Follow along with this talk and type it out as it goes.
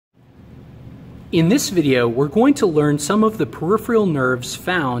In this video, we're going to learn some of the peripheral nerves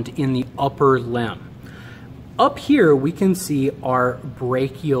found in the upper limb. Up here, we can see our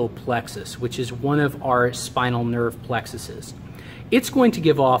brachial plexus, which is one of our spinal nerve plexuses. It's going to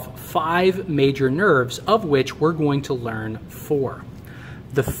give off 5 major nerves, of which we're going to learn 4.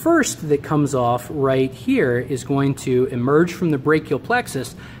 The first that comes off right here is going to emerge from the brachial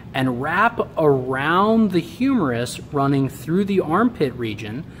plexus and wrap around the humerus running through the armpit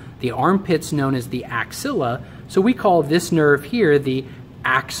region. The armpit's known as the axilla, so we call this nerve here the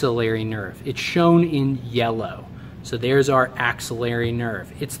axillary nerve. It's shown in yellow. So there's our axillary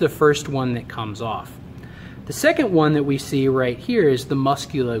nerve. It's the first one that comes off. The second one that we see right here is the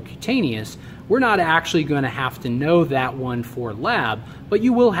musculocutaneous. We're not actually going to have to know that one for lab, but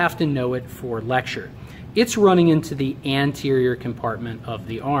you will have to know it for lecture. It's running into the anterior compartment of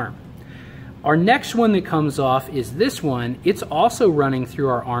the arm. Our next one that comes off is this one. It's also running through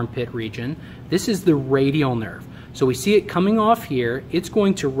our armpit region. This is the radial nerve. So we see it coming off here. It's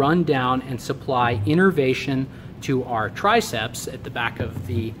going to run down and supply innervation to our triceps at the back of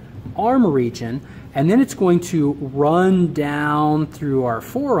the arm region, and then it's going to run down through our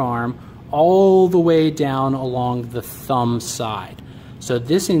forearm all the way down along the thumb side. So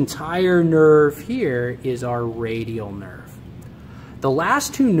this entire nerve here is our radial nerve. The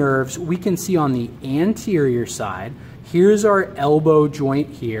last 2 nerves we can see on the anterior side. Here's our elbow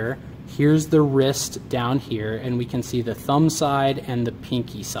joint here. Here's the wrist down here, and we can see the thumb side and the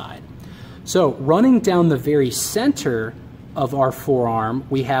pinky side. So running down the very center of our forearm,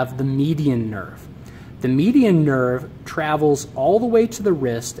 we have the median nerve. The median nerve travels all the way to the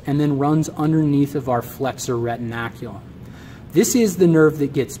wrist and then runs underneath of our flexor retinaculum. This is the nerve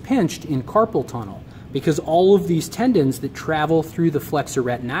that gets pinched in carpal tunnel, because all of these tendons that travel through the flexor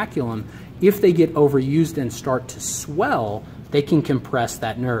retinaculum, if they get overused and start to swell, they can compress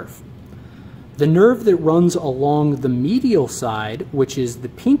that nerve. The nerve that runs along the medial side, which is the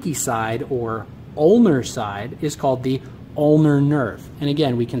pinky side or ulnar side, is called the ulnar nerve. And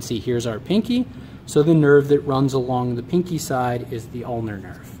again, we can see here's our pinky, so the nerve that runs along the pinky side is the ulnar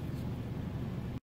nerve.